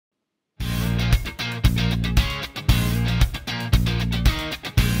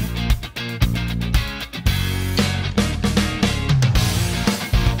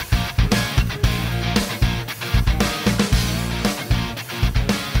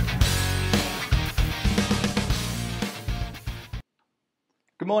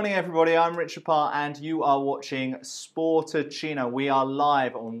Good morning everybody, I'm Richard McLaren and you are watching Sportuccino. We are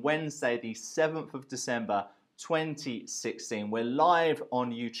live on Wednesday the 7th of December 2016. We're live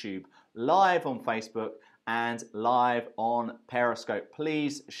on YouTube, live on Facebook and live on Periscope.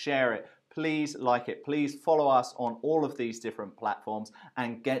 Please share it, please like it, please follow us on all of these different platforms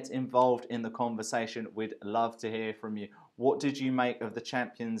and get involved in the conversation. We'd love to hear from you. What did you make of the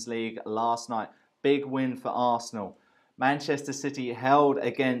Champions League last night? Big win for Arsenal. Manchester City held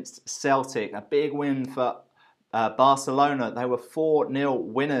against Celtic. A big win for Barcelona. They were 4-0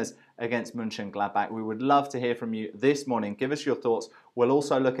 winners against Mönchengladbach. We would love to hear from you this morning. Give us your thoughts. We'll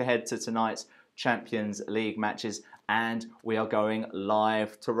also look ahead to tonight's Champions League matches. And we are going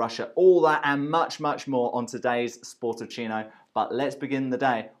live to Russia. All that and much, much more on today's Sportuccino. But let's begin the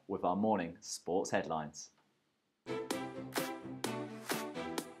day with our morning sports headlines.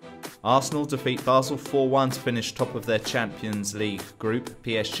 Arsenal defeat Basel 4-1 to finish top of their Champions League group.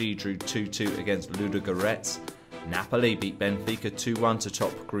 PSG drew 2-2 against Ludogorets. Napoli beat Benfica 2-1 to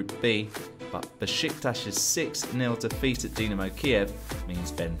top Group B. But Besiktas's 6-0 defeat at Dinamo Kiev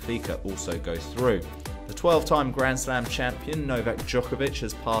means Benfica also go through. The 12-time Grand Slam champion Novak Djokovic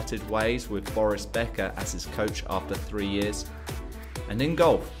has parted ways with Boris Becker as his coach after 3 years. And in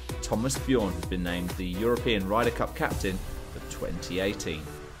golf, Thomas Bjorn has been named the European Ryder Cup captain for 2018.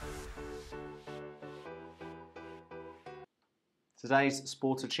 Today's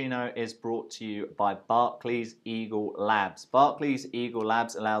Sportuccino is brought to you by Barclays Eagle Labs. Barclays Eagle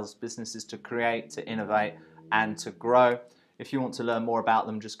Labs allows businesses to create, to innovate and to grow. If you want to learn more about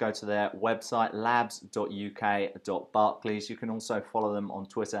them, just go to their website labs.uk.barclays. You can also follow them on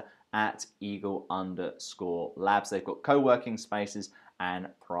Twitter at @eagle_labs. They've got co-working spaces and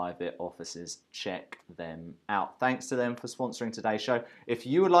private offices. Check them out. Thanks to them for sponsoring today's show. If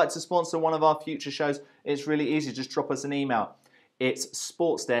you would like to sponsor one of our future shows, it's really easy. Just drop us an email. It's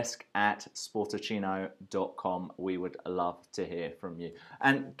sportsdesk@sportuccino.com. We would love to hear from you.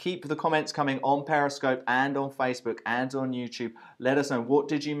 And keep the comments coming on Periscope and on Facebook and on YouTube. Let us know, what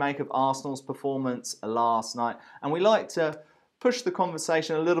did you make of Arsenal's performance last night? And we like to push the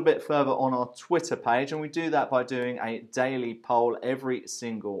conversation a little bit further on our Twitter page, and we do that by doing a daily poll every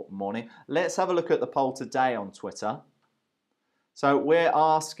single morning. Let's have a look at the poll today on Twitter. So we're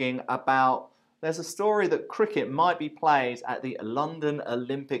asking about, there's a story that cricket might be played at the London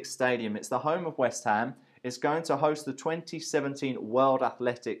Olympic Stadium. It's the home of West Ham. It's going to host the 2017 World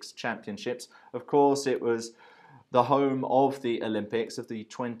Athletics Championships. Of course, it was the home of the Olympics, of the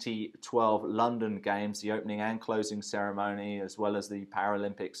 2012 London Games, the opening and closing ceremony, as well as the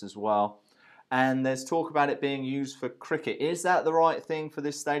Paralympics as well. And there's talk about it being used for cricket. Is that the right thing for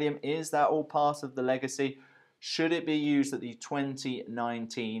this stadium? Is that all part of the legacy? Should it be used at the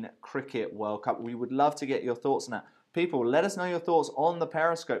 2019 Cricket World Cup? We would love to get your thoughts on that. People, let us know your thoughts on the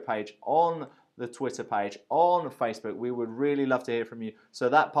Periscope page, on the Twitter page, on Facebook. We would really love to hear from you. So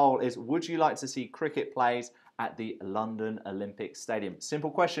that poll is, would you like to see cricket plays at the London Olympic Stadium? Simple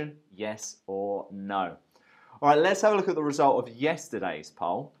question, yes or no. All right, let's have a look at the result of yesterday's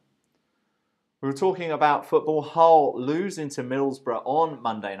poll. We were talking about football. Hull losing to Middlesbrough on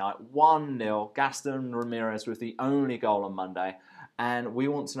Monday night, 1-0. Gaston Ramirez was the only goal on Monday. And we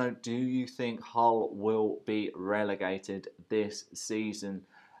want to know, do you think Hull will be relegated this season?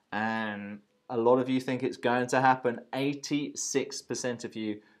 And a lot of you think it's going to happen. 86% of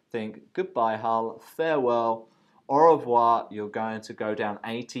you think, goodbye Hull, farewell, au revoir, you're going to go down.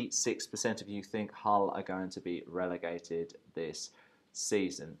 86% of you think Hull are going to be relegated this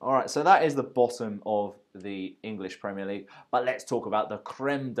season. All right, so that is the bottom of the English Premier League. But let's talk about the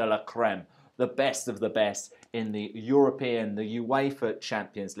creme de la creme, the best of the best in the European, the UEFA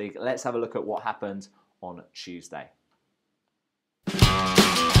Champions League. Let's have a look at what happened on Tuesday.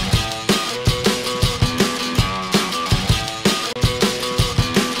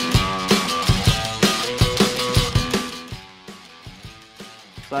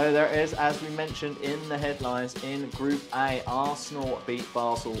 So there is, as we mentioned in the headlines, in Group A, Arsenal beat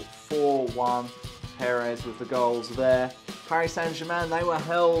Basel 4-1. Perez with the goals there. Paris Saint-Germain, they were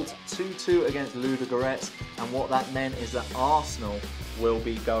held 2-2 against Ludogorets, and what that meant is that Arsenal will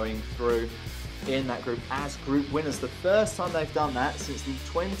be going through in that group as group winners. The first time they've done that since the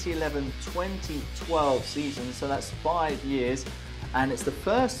 2011-2012 season, so that's 5 years, and it's the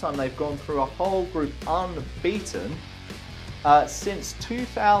first time they've gone through a whole group unbeaten. Since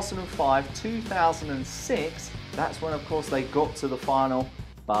 2005, 2006, that's when of course they got to the final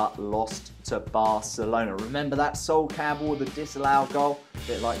but lost to Barcelona. Remember that Sol Campbell with the disallowed goal? A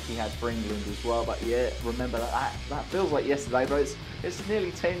bit like he had for England as well, but yeah, remember that. That feels like yesterday, but it's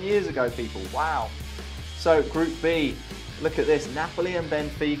nearly 10 years ago, people. Wow. So Group B, look at this, Napoli and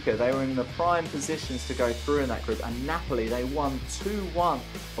Benfica, they were in the prime positions to go through in that group, and Napoli, they won 2-1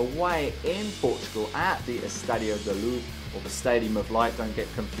 away in Portugal at the Estadio da Luz, or the Stadium of Light. Don't get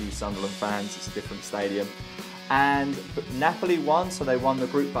confused, Sunderland fans, it's a different stadium. And Napoli won, so they won the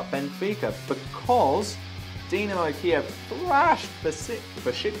group, but Benfica, because Dinamo Kiev thrashed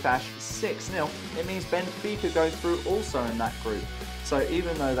Besiktas 6-0, it means Benfica go through also in that group. So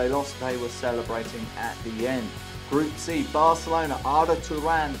even though they lost, they were celebrating at the end. Group C, Barcelona, Arda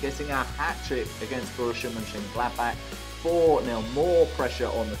Turan getting a hat-trick against Borussia Mönchengladbach. 4-0, more pressure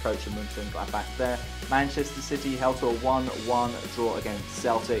on the coach of Mönchengladbach there. Manchester City held to a 1-1 draw against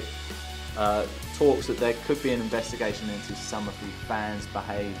Celtic. Talks that there could be an investigation into some of the fans'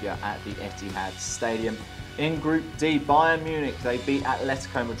 behaviour at the Etihad Stadium. In Group D, Bayern Munich, they beat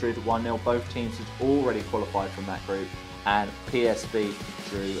Atletico Madrid 1-0. Both teams had already qualified from that group. And PSV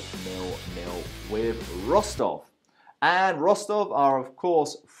drew 0-0 with Rostov. And Rostov are, of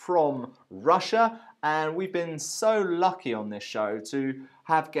course, from Russia. And we've been so lucky on this show to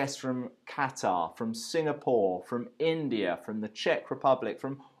have guests from Qatar, from Singapore, from India, from the Czech Republic,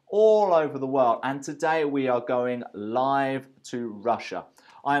 from all over the world. And today we are going live to Russia.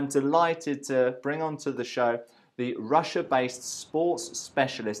 I am delighted to bring onto the show the Russia-based sports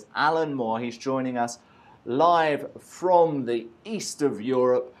specialist, Alan Moore. He's joining us live from the east of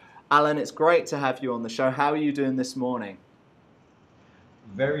Europe. Alan, it's great to have you on the show. How are you doing this morning?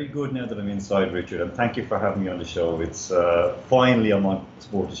 Very good now that I'm inside, Richard, and thank you for having me on the show. It's finally I'm on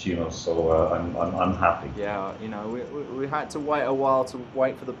Sportuccino, so I'm happy. Yeah, you know, we had to wait a while to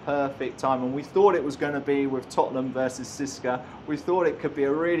wait for the perfect time, and we thought it was going to be with Tottenham versus CSKA. We thought it could be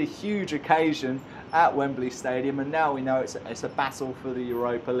a really huge occasion at Wembley Stadium, and now we know it's a battle for the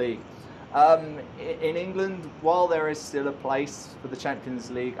Europa League. In England, while there is still a place for the Champions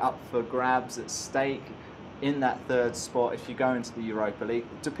League up for grabs at stake in that third spot if you go into the Europa League,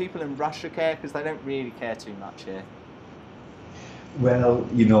 do people in Russia care? Because they don't really care too much here. Well,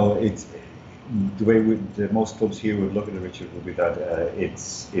 you know, it's the way most clubs here would look at it, Richard, would be that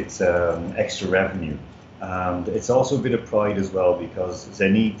it's extra revenue, and it's also a bit of pride as well, because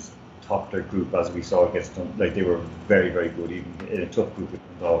Zenit topped their group, as we saw against them. Like, they were very, very good, even in a tough group with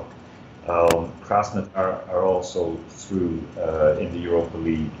Dundalk. Krasnodar are also through in the Europa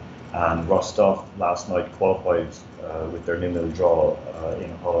League. And Rostov last night qualified with their 0-0 draw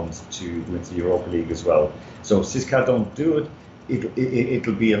in Holland to go into the Europa League as well. So CSKA don't do it,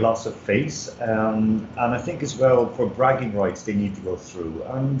 it'll be a loss of face. And I think as well, for bragging rights, they need to go through.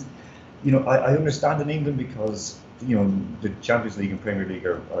 And, you know, I understand in England, because, you know, the Champions League and Premier League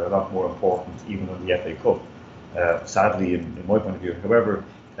are a lot more important even than the FA Cup, sadly, in my point of view. However,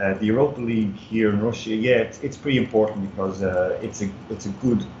 the Europa League here in Russia, yeah, it's pretty important, because it's a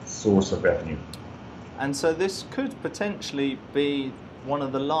good source of revenue. And so this could potentially be one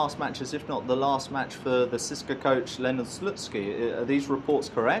of the last matches, if not the last match, for the CSKA coach Leonid Slutsky. Are these reports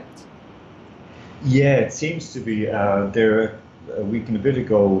correct? Yeah, it seems to be. There, a week and a bit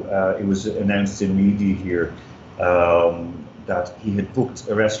ago, it was announced in media here that he had booked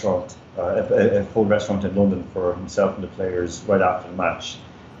a restaurant, a full restaurant in London for himself and the players right after the match.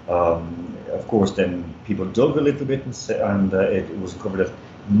 Of course, then people dug a little bit, and it was uncovered that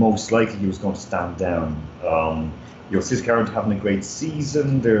most likely he was going to stand down. You know, CSKA aren't having a great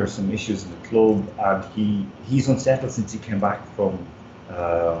season. There are some issues in the club, and he's unsettled since he came back from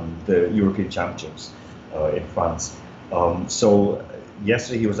the European Championships in France. So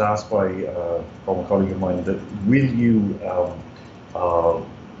yesterday he was asked by a former colleague of mine that, will you,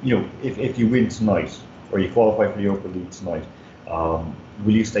 you know, if you win tonight, or you qualify for the Europa League tonight,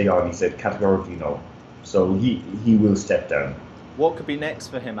 will you stay on? He said categorically no. So he will step down. What could be next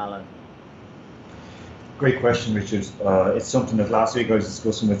for him, Alan? Great question, Richard. It's something that last week I was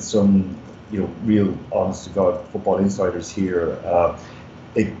discussing with some, you know, real honest to God football insiders here.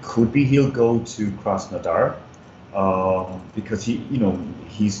 It could be he'll go to Krasnodar, because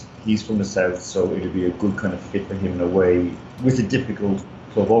he's from the south, so it'll be a good kind of fit for him in a way with a difficult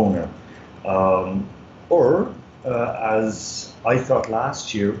club owner. Or as I thought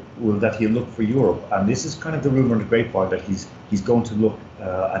last year, that he'll look for Europe, and this is kind of the rumour in the grapevine that he's going to look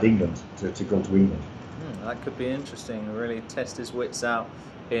at England, to go to England. That could be interesting. Really test his wits out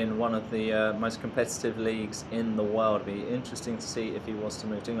in one of the most competitive leagues in the world. It'd be interesting to see if he was to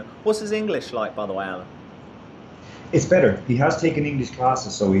move to England. What's his English like, by the way, Alan? It's better. He has taken English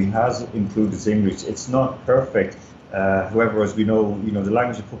classes, so he has improved his English. It's not perfect. However, as we know, the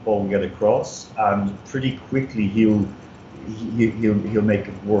language of football will get across, and pretty quickly he'll make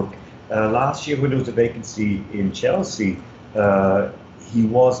it work. Last year, when there was a vacancy in Chelsea, he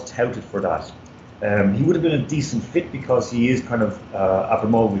was touted for that, He would have been a decent fit because he is kind of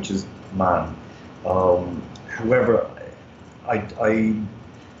Abramovich's man. However, I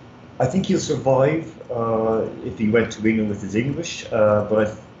think he'll survive if he went to England with his English,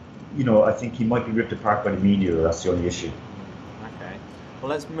 but I think he might be ripped apart by the media. That's the only issue. Okay.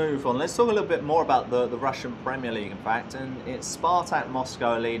 Well, let's move on. Let's talk a little bit more about the Russian Premier League, in fact, and it's Spartak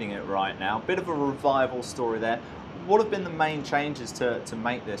Moscow leading it right now. Bit of a revival story there. What have been the main changes to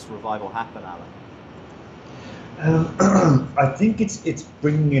make this revival happen, Alan? I think it's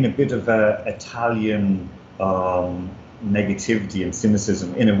bringing in a bit of Italian negativity and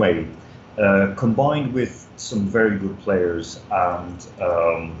cynicism in a way, combined with some very good players and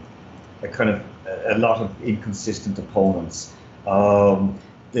a lot of inconsistent opponents.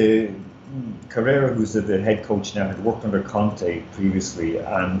 The Carrera, who's the head coach now, had worked under Conte previously,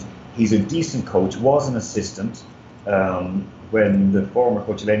 and he's a decent coach. Was an assistant when the former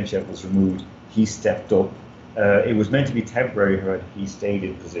coach Lenichev was removed. He stepped up. It was meant to be temporary, but he stayed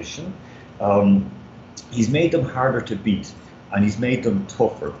in position. He's made them harder to beat, and he's made them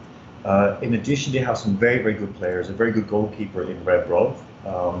tougher. In addition, they have some very, very good players, a very good goalkeeper in Rebrov,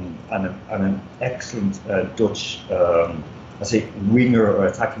 and an excellent Dutch, winger or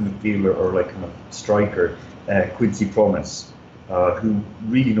attacking midfielder or like kind of striker, Quincy Promes, who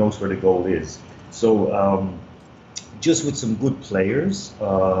really knows where the goal is. So just with some good players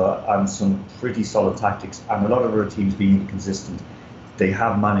and some pretty solid tactics, and a lot of other teams being inconsistent, they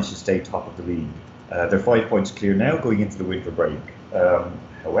have managed to stay top of the league. They're 5 points clear now going into the winter break.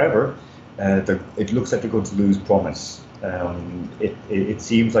 However, it looks like they're going to lose Promise. It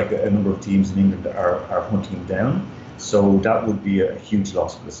seems like a number of teams in England are hunting him down, so that would be a huge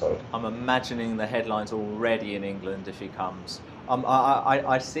loss for the side. I'm imagining the headlines already in England if he comes.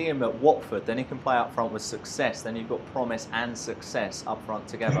 I see him at Watford, then he can play up front with Success, then you've got Promise and Success up front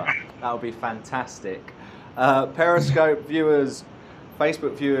together. That would be fantastic. Periscope viewers,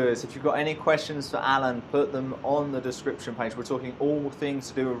 Facebook viewers, if you've got any questions for Alan, put them on the description page. We're talking all things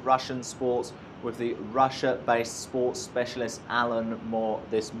to do with Russian sports with the Russia-based sports specialist Alan Moore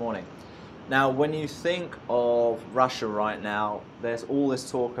this morning. Now, when you think of Russia right now, there's all this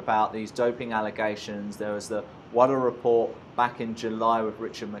talk about these doping allegations. There was the WADA report back in July with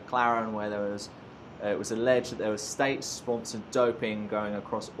Richard McLaren, where it was alleged that there was state-sponsored doping going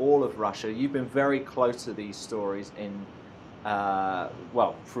across all of Russia. You've been very close to these stories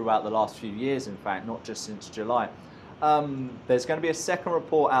throughout the last few years, in fact, not just since July. There's going to be a second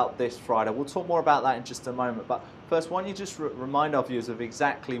report out this Friday. We'll talk more about that in just a moment. But first, why don't you just remind our viewers of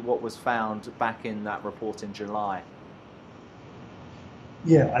exactly what was found back in that report in July?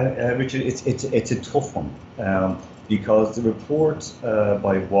 Yeah, Richard, it's a tough one because the report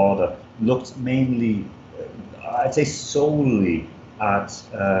by WADA looked mainly, I'd say solely at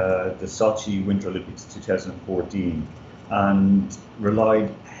the Sochi Winter Olympics 2014 and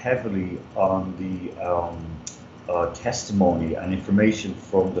relied heavily on the testimony and information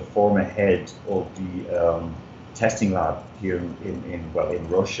from the former head of the testing lab here in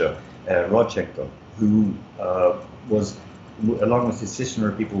Russia, Rodchenko, who was, along with his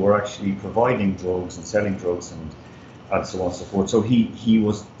sister, people were actually providing drugs and selling drugs and so on and so forth. So he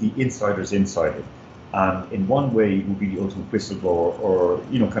was the insider's insider, and in one way would be the ultimate whistleblower, or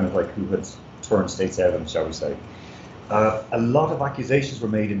kind of like who had turned state's evidence, shall we say. A lot of accusations were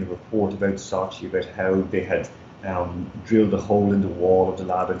made in the report about Sochi, about how they had drilled a hole in the wall of the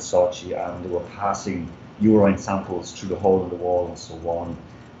lab in Sochi and they were passing urine samples through the hole in the wall and so on.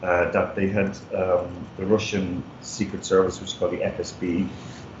 That they had, the Russian Secret Service, which is called the FSB,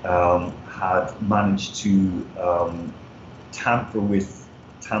 had managed to tamper with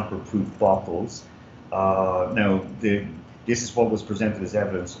tamper-proof bottles. Now, this is what was presented as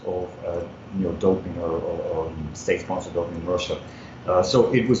evidence of doping or state-sponsored doping in Russia.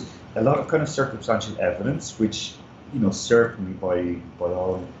 So it was a lot of kind of circumstantial evidence, which certainly by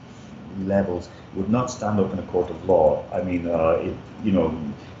all levels would not stand up in a court of law. I mean,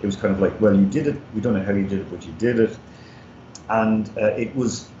 it was kind of like, well, you did it. We don't know how you did it, but you did it, and it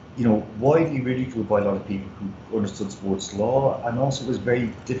was widely ridiculed by a lot of people who understood sports law, and also was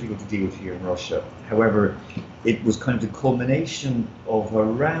very difficult to deal with here in Russia. However, it was kind of the culmination of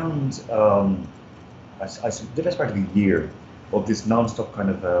around the best part of a year of this non-stop kind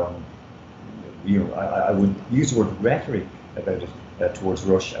of I would use the word rhetoric about it towards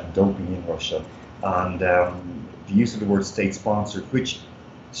Russia and doping in Russia, and the use of the word state-sponsored, which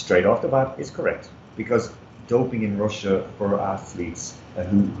straight off the bat is correct, because doping in Russia for athletes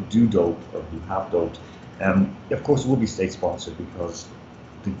who do dope or who have doped, of course, will be state-sponsored because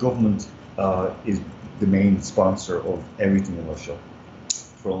the government is the main sponsor of everything in Russia,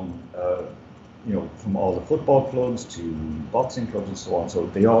 from from all the football clubs to boxing clubs and so on. So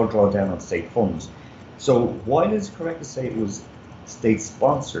they all draw down on state funds. So while it's correct to say it was state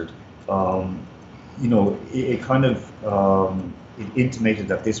sponsored, um, it kind of it intimated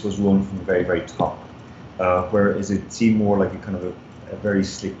that this was run from the very, very top, whereas it seemed more like a kind of a very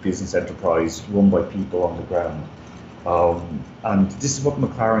slick business enterprise run by people on the ground. And this is what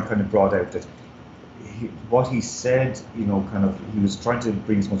McLaren kind of brought out, that what he said, kind of, he was trying to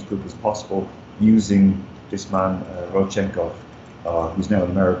bring as much group as possible using this man, Rodchenkov, who's now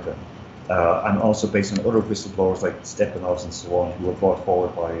in America, and also based on other whistleblowers like Stepanovs and so on, who were brought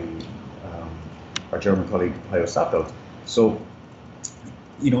forward by our German colleague Hayo Sappelt. So,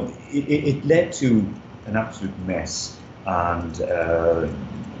 it led to an absolute mess and a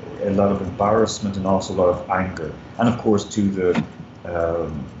lot of embarrassment and also a lot of anger, and of course to the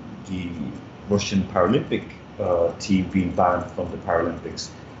Russian Paralympic team being banned from the Paralympics,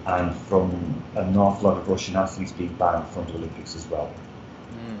 and from an awful lot of Russian athletes being banned from the Olympics as well.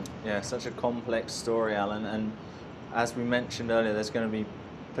 Yeah, such a complex story, Alan. And as we mentioned earlier, there's going to be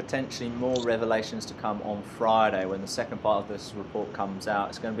potentially more revelations to come on Friday when the second part of this report comes out.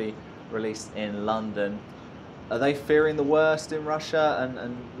 It's going to be released in London. Are they fearing the worst in Russia?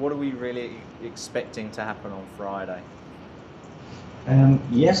 And what are we really expecting to happen on Friday?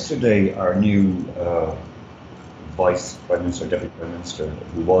 Yesterday, our new Vice Prime Minister, Deputy Prime Minister,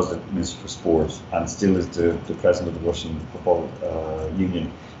 who was the Minister for Sport and still is the President of the Russian Football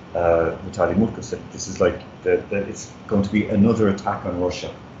Union, Vitaly Mutko, said this is like that it's going to be another attack on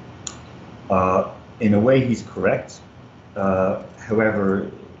Russia. In a way, he's correct.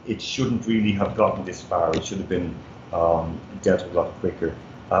 However, it shouldn't really have gotten this far. It should have been dealt with a lot quicker.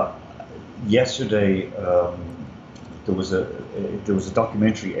 Yesterday, there was a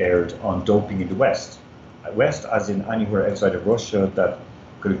documentary aired on doping in the West. West, as in anywhere outside of Russia, that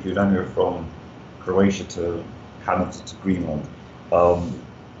could include anywhere from Croatia to Canada to Greenland.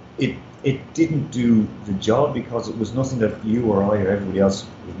 It didn't do the job because it was nothing that you or I or everybody else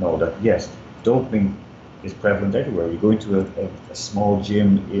would know, that yes, doping is prevalent everywhere. You go into a small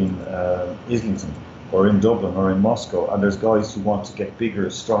gym in Islington or in Dublin or in Moscow, and there's guys who want to get bigger,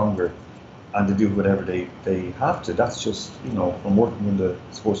 stronger, and to do whatever they have to. That's just, from working in the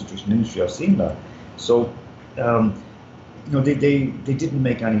sports nutrition industry, I've seen that. So, they didn't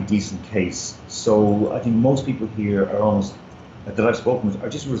make any decent case. So I think most people here are almost, that I've spoken with, are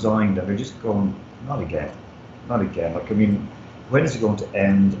just resigned, and they're just going, not again, not again. Like, I mean, when is it going to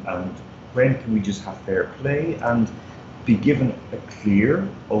end, and when can we just have fair play and be given a clear,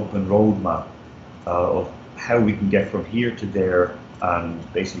 open roadmap of how we can get from here to there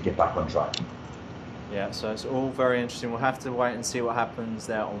and basically get back on track. Yeah, so it's all very interesting. We'll have to wait and see what happens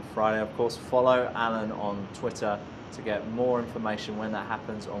there on Friday. Of course, follow Alan on Twitter to get more information when that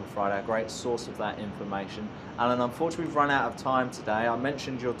happens on Friday. A great source of that information. Alan, unfortunately, we've run out of time today. I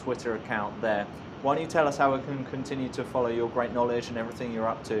mentioned your Twitter account there. Why don't you tell us how we can continue to follow your great knowledge and everything you're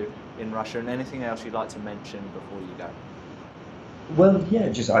up to in Russia, and anything else you'd like to mention before you go? Well, yeah,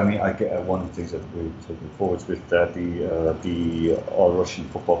 I get one of the things that we're looking forward with the All Russian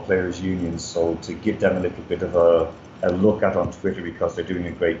Football Players Union. So to give them a little bit of a look at on Twitter, because they're doing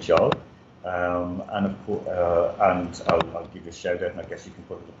a great job. And of course, and I'll give you a shout out, and I guess you can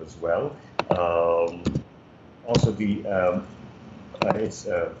put it up as well. Also, it's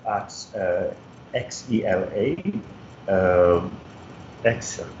at XELA,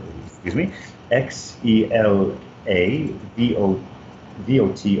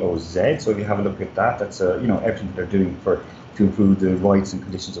 XELAVOTOZ. So if you have a look at that, that's everything they're doing to improve the rights and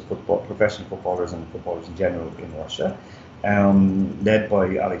conditions of professional footballers and footballers in general in Russia. Led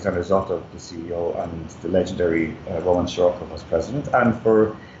by Alexander Zotov, the CEO, and the legendary Roman Shirokov as president, and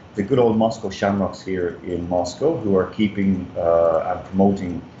for the good old Moscow Shamrocks here in Moscow, who are keeping and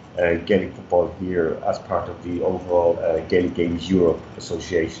promoting Gaelic football here as part of the overall Gaelic Games Europe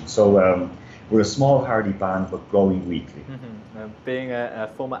Association. So we're a small, hardy band, but growing weekly. Being a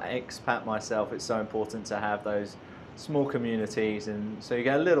former expat myself, it's so important to have those small communities, and so you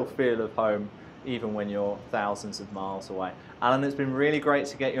get a little feel of home even when you're thousands of miles away. Alan, it's been really great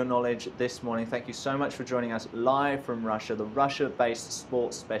to get your knowledge this morning. Thank you so much for joining us live from Russia, the Russia-based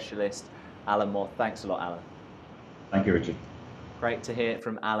sports specialist, Alan Moore. Thanks a lot, Alan. Thank you, Richard. Great to hear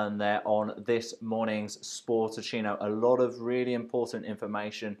from Alan there on this morning's Sportuccino. A lot of really important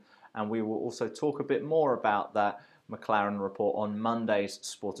information, and we will also talk a bit more about that McLaren report on Monday's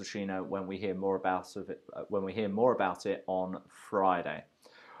Sportuccino when we hear more about it on Friday.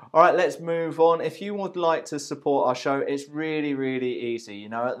 All right, let's move on. If you would like to support our show, it's really, really easy. You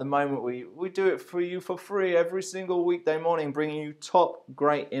know, at the moment, we do it for you for free every single weekday morning, bringing you top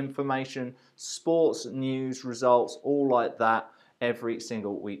great information, sports, news, results, all like that every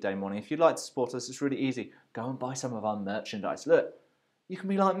single weekday morning. If you'd like to support us, it's really easy. Go and buy some of our merchandise. Look, you can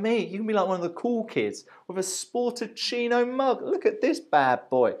be like me. You can be like one of the cool kids with a Sportuccino mug. Look at this bad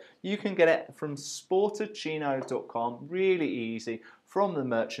boy. You can get it from sportuccino.com. Really easy. From the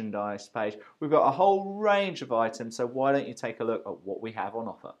merchandise page. We've got a whole range of items, so why don't you take a look at what we have on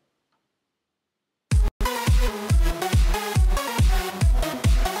offer.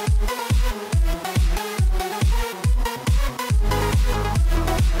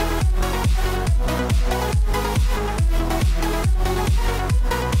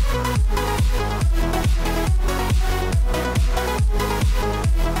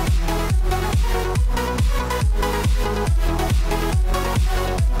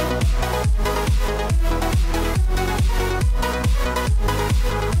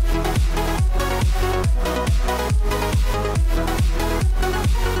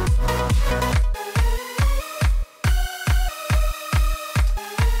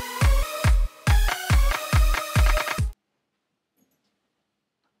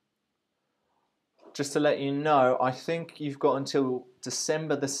 Just to let you know, I think you've got until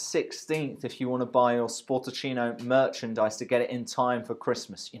December the 16th if you want to buy your Sportuccino merchandise to get it in time for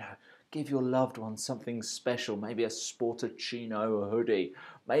Christmas. You know, give your loved one something special, maybe a Sportuccino hoodie,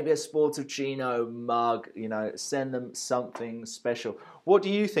 maybe a Sportuccino mug, you know, send them something special. What do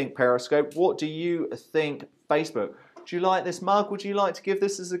you think, Periscope? What do you think, Facebook? Do you like this mug? Would you like to give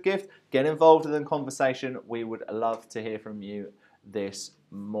this as a gift? Get involved in the conversation. We would love to hear from you this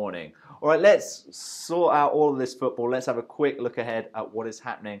morning. All right, let's sort out all of this football. Let's have a quick look ahead at what is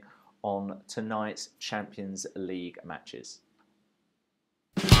happening on tonight's Champions League matches.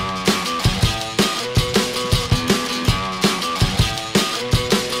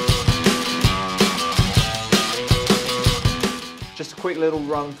 Just a quick little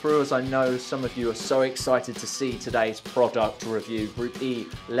run through, as I know some of you are so excited to see today's product review. Group E,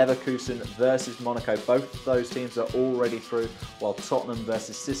 Leverkusen versus Monaco. Both of those teams are already through, while Tottenham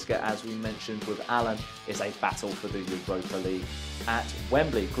versus CSKA, as we mentioned with Alan, is a battle for the Europa League at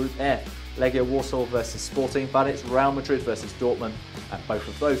Wembley. Group F, Legia Warsaw versus Sporting, but it's Real Madrid versus Dortmund, and both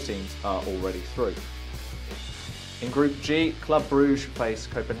of those teams are already through. In Group G, Club Brugge face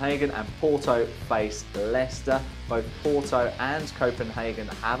Copenhagen and Porto face Leicester. Both Porto and Copenhagen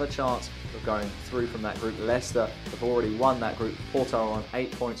have a chance of going through from that group. Leicester have already won that group. Porto are on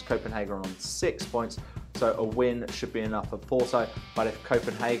 8 points, Copenhagen are on 6 points. So a win should be enough for Porto, but if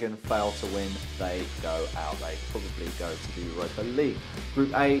Copenhagen fail to win, they go out. They probably go to the Europa League.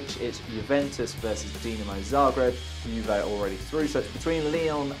 Group H, it's Juventus versus Dinamo Zagreb. Juve already through, so it's between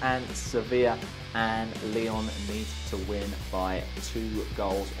Lyon and Sevilla, and Lyon needs to win by 2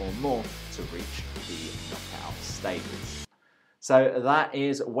 goals or more to reach the knockout stages. So that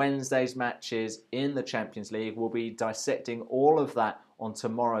is Wednesday's matches in the Champions League. We'll be dissecting all of that on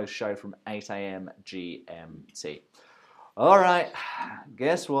tomorrow's show from 8 AM GMT. All right,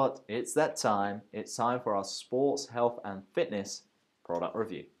 guess what? It's that time. It's time for our sports, health and fitness product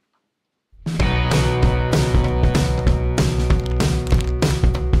review.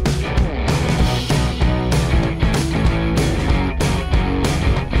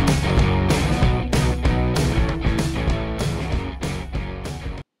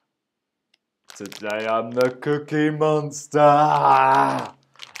 Today I'm the Cookie Monster.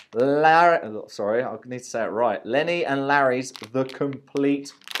 Sorry, I need to say it right. Lenny and Larry's The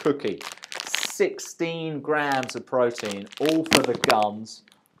Complete Cookie. 16 grams of protein, all for the guns,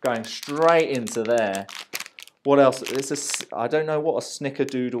 going straight into there. What else? I don't know what a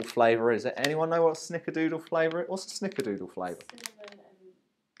snickerdoodle flavour is. Anyone know what a snickerdoodle flavour is? What's a snickerdoodle flavour?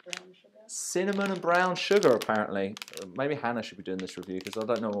 Cinnamon and brown sugar, apparently. Maybe Hannah should be doing this review because I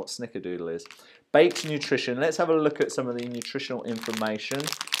don't know what snickerdoodle is. Baked nutrition. Let's have a look at some of the nutritional information.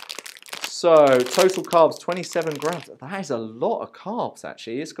 So, total carbs, 27 grams. That is a lot of carbs,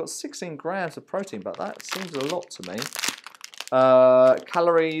 actually. It's got 16 grams of protein, but that seems a lot to me.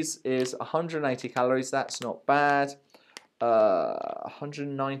 Calories is 180 calories. That's not bad.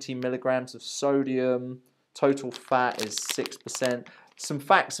 190 milligrams of sodium. Total fat is 6%. Some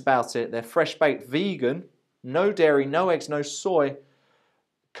facts about it. They're fresh baked vegan, no dairy, no eggs, no soy,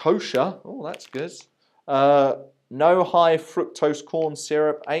 kosher. Oh, that's good. No high fructose corn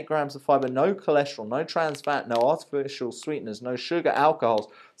syrup, 8 grams of fiber, no cholesterol, no trans fat, no artificial sweeteners, no sugar, alcohols,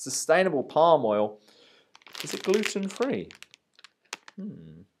 sustainable palm oil. Is it gluten free?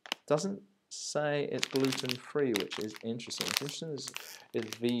 Doesn't say it's gluten-free, which is interesting. It's interesting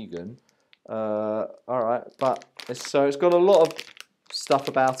it's vegan. All right, but it's got a lot of stuff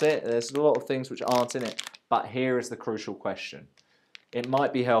about it. There's a lot of things which aren't in it. But here is the crucial question. It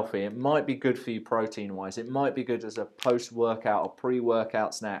might be healthy. It might be good for you protein-wise. It might be good as a post-workout or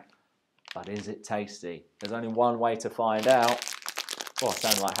pre-workout snack. But is it tasty? There's only one way to find out. Oh, I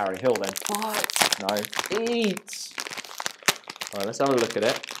sound like Harry Hill then. Fight! No, eat! All right, let's have a look at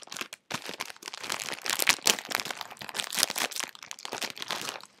it.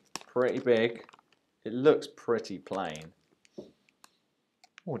 Pretty big. It looks pretty plain.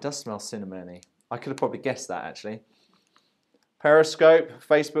 Oh, it does smell cinnamony. I could have probably guessed that, actually. Periscope,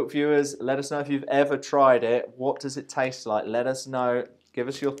 Facebook viewers, let us know if you've ever tried it. What does it taste like? Let us know. Give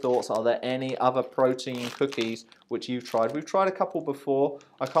us your thoughts. Are there any other protein cookies which you've tried? We've tried a couple before.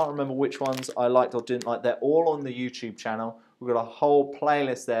 I can't remember which ones I liked or didn't like. They're all on the YouTube channel. We've got a whole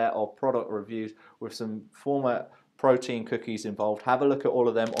playlist there of product reviews with some former protein cookies involved. Have a look at all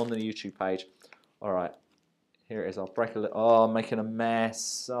of them on the YouTube page. All right, here it is. I'll break a little. Oh, I'm making a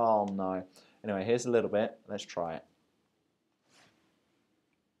mess. Oh, no. Anyway, here's a little bit. Let's try it.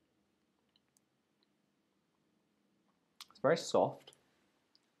 It's very soft.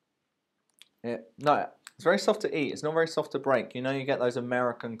 No, it's very soft to eat. It's not very soft to break. You know, you get those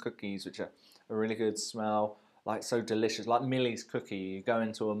American cookies, which are a really good smell, like so delicious, like Millie's cookie. You go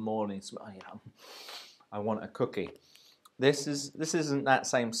into a morning, smell, oh, yeah, I want a cookie. This isn't that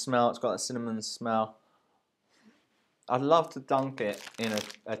same smell. It's got a cinnamon smell. I'd love to dunk it in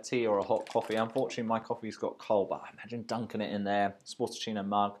a tea or a hot coffee. Unfortunately, my coffee's got cold, but I imagine dunking it in there. Sportuccino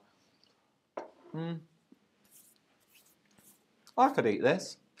mug. I could eat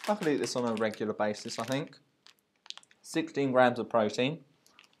this. I could eat this on a regular basis, I think. 16 grams of protein.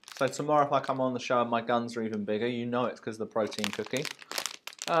 So tomorrow if I come on the show and my guns are even bigger, you know it's because of the protein cookie.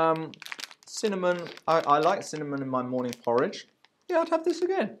 Cinnamon, I like cinnamon in my morning porridge. Yeah, I'd have this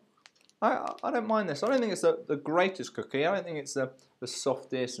again. I don't mind this. I don't think it's the greatest cookie. I don't think it's the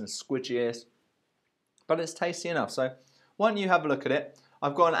softest and squidgiest. But it's tasty enough. So why don't you have a look at it.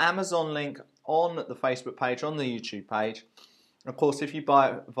 I've got an Amazon link on the Facebook page, on the YouTube page. Of course, if you buy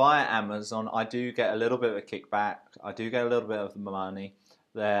it via Amazon, I do get a little bit of a kickback. I do get a little bit of the money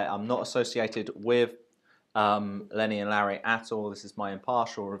there. I'm not associated with Lenny and Larry at all. This is my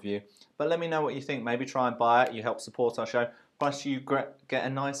impartial review. But let me know what you think. Maybe try and buy it. You help support our show. Plus, you get a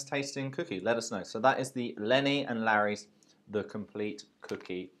nice tasting cookie. Let us know. So that is the Lenny and Larry's The Complete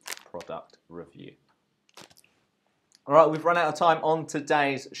Cookie product review. All right, we've run out of time on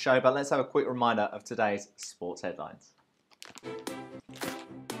today's show, but let's have a quick reminder of today's sports headlines.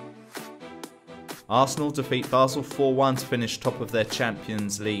 Arsenal defeat Basel 4-1 to finish top of their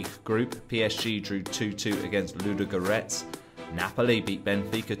Champions League group. PSG drew 2-2 against Ludogorets. Napoli beat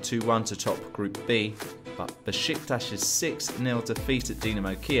Benfica 2-1 to top Group B. But Besiktas's 6-0 defeat at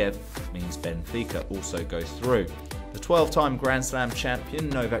Dinamo Kiev means Benfica also go through. The 12-time Grand Slam champion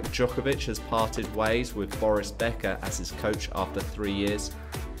Novak Djokovic has parted ways with Boris Becker as his coach after 3 years.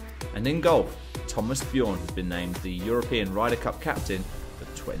 And in golf, Thomas Bjorn has been named the European Ryder Cup captain for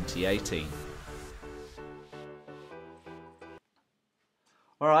 2018.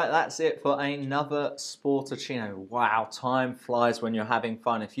 Alright, that's it for another Sportuccino. Wow, time flies when you're having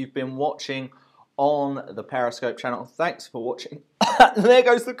fun. If you've been watching on the Periscope channel, thanks for watching. There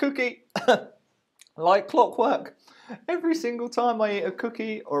goes the cookie. Like clockwork. Every single time I eat a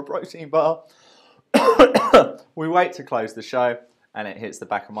cookie or a protein bar, we wait to close the show and it hits the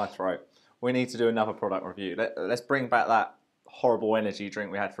back of my throat. We need to do another product review. Let's bring back that horrible energy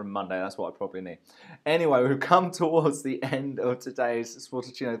drink we had from Monday. That's what I probably need. Anyway, we've come towards the end of today's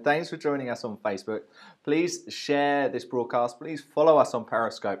Sportuccino. Thanks for joining us on Facebook. Please share this broadcast. Please follow us on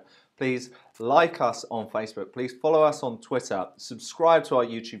Periscope. Please like us on Facebook. Please follow us on Twitter. Subscribe to our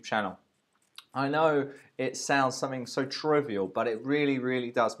YouTube channel. I know it sounds something so trivial, but it really,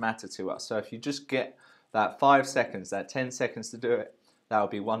 really does matter to us. So if you just get that 5 seconds, that 10 seconds to do it, that would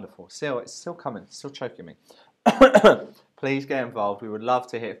be wonderful. Still, it's still coming. It's still choking me. Please get involved. We would love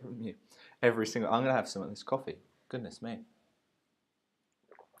to hear from you every single... I'm going to have some of this coffee. Goodness me.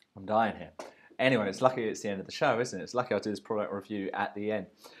 I'm dying here. Anyway, it's lucky it's the end of the show, isn't it? It's lucky I'll do this product review at the end.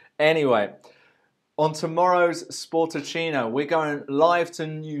 Anyway, on tomorrow's Sportuccino, we're going live to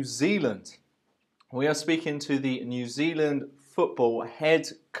New Zealand. We are speaking to the New Zealand football head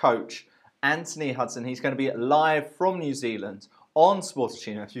coach, Anthony Hudson. He's going to be live from New Zealand on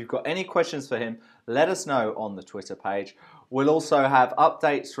Sportuccino. If you've got any questions for him, let us know on the Twitter page. We'll also have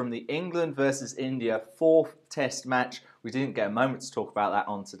updates from the England versus India 4th test match. We didn't get a moment to talk about that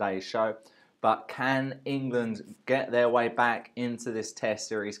on today's show. But can England get their way back into this test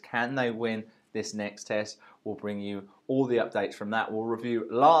series? Can they win this next test? We'll bring you all the updates from that. We'll review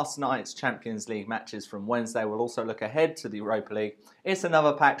last night's Champions League matches from Wednesday. We'll also look ahead to the Europa League. It's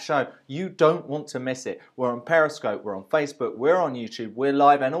another packed show. You don't want to miss it. We're on Periscope, we're on Facebook, we're on YouTube, we're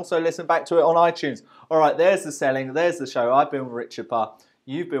live, and also listen back to it on iTunes. All right, there's the selling, there's the show. I've been Richard Parr.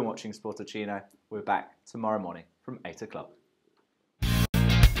 You've been watching Sportuccino. We're back tomorrow morning from 8 o'clock.